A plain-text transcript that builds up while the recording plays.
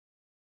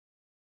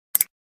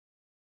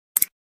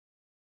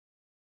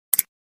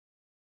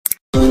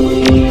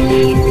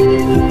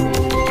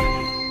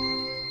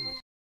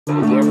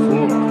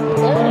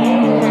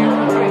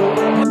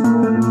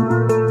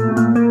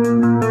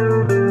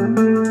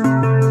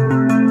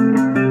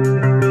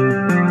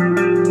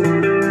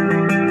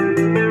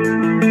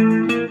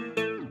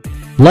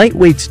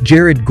Lightweights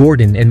Jared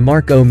Gordon and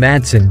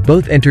Madsen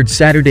both entered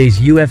Saturday's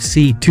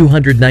UFC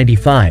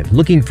 295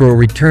 looking for a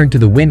return to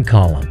the win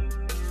column.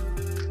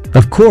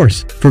 Of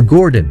course, for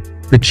Gordon,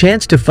 the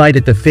chance to fight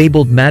at the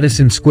fabled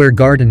Madison Square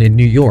Garden in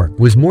New York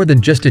was more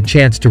than just a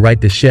chance to right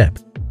the ship.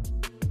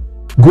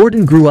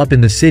 Gordon grew up in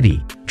the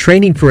city,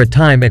 training for a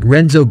time at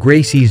Renzo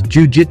Gracie's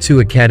jiu-jitsu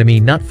academy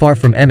not far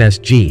from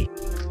MSG.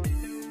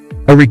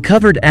 A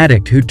recovered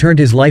addict who turned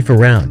his life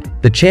around,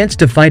 the chance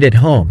to fight at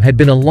home had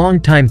been a long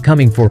time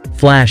coming for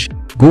Flash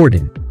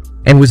Gordon,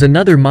 and was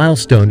another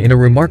milestone in a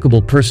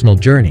remarkable personal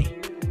journey.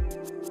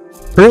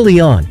 Early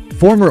on,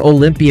 former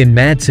Olympian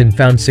Madsen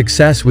found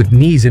success with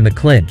knees in the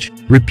clinch,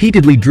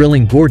 repeatedly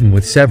drilling Gordon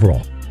with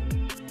several.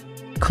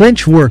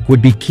 Clinch work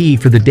would be key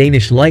for the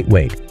Danish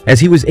lightweight,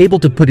 as he was able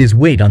to put his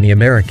weight on the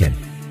American.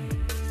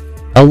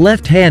 A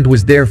left hand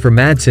was there for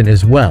Madsen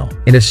as well,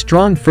 in a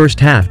strong first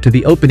half to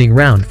the opening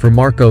round for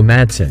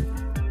Madsen.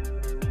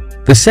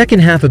 The second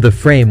half of the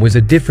frame was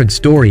a different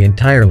story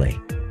entirely.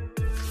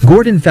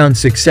 Gordon found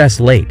success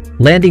late,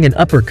 landing an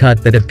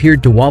uppercut that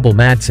appeared to wobble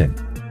Madsen.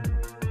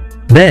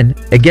 Then,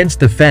 against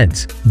the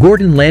fence,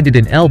 Gordon landed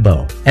an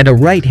elbow and a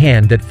right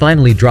hand that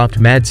finally dropped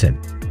Madsen.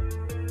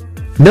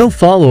 No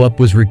follow-up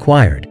was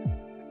required.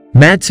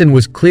 Madsen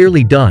was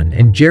clearly done,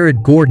 and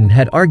Jared Gordon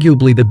had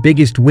arguably the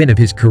biggest win of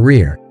his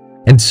career,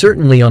 and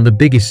certainly on the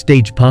biggest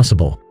stage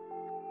possible.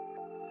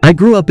 I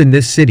grew up in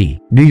this city,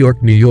 New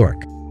York, New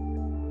York.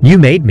 You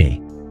made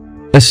me.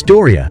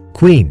 Astoria,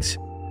 Queens.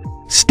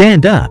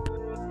 Stand up.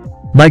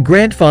 My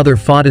grandfather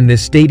fought in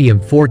this stadium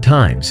 4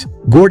 times,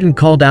 Gordon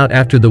called out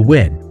after the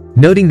win,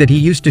 noting that he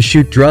used to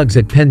shoot drugs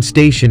at Penn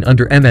Station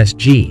under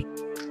MSG.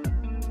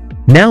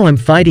 Now I'm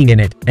fighting in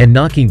it and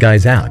knocking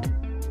guys out.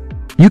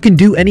 You can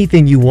do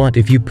anything you want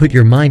if you put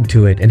your mind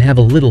to it and have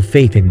a little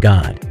faith in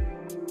God.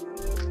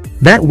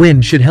 That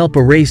win should help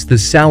erase the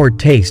sour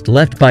taste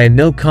left by a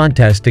no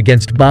contest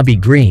against Bobby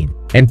Green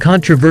and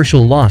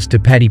controversial loss to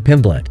Paddy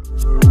Pimblett.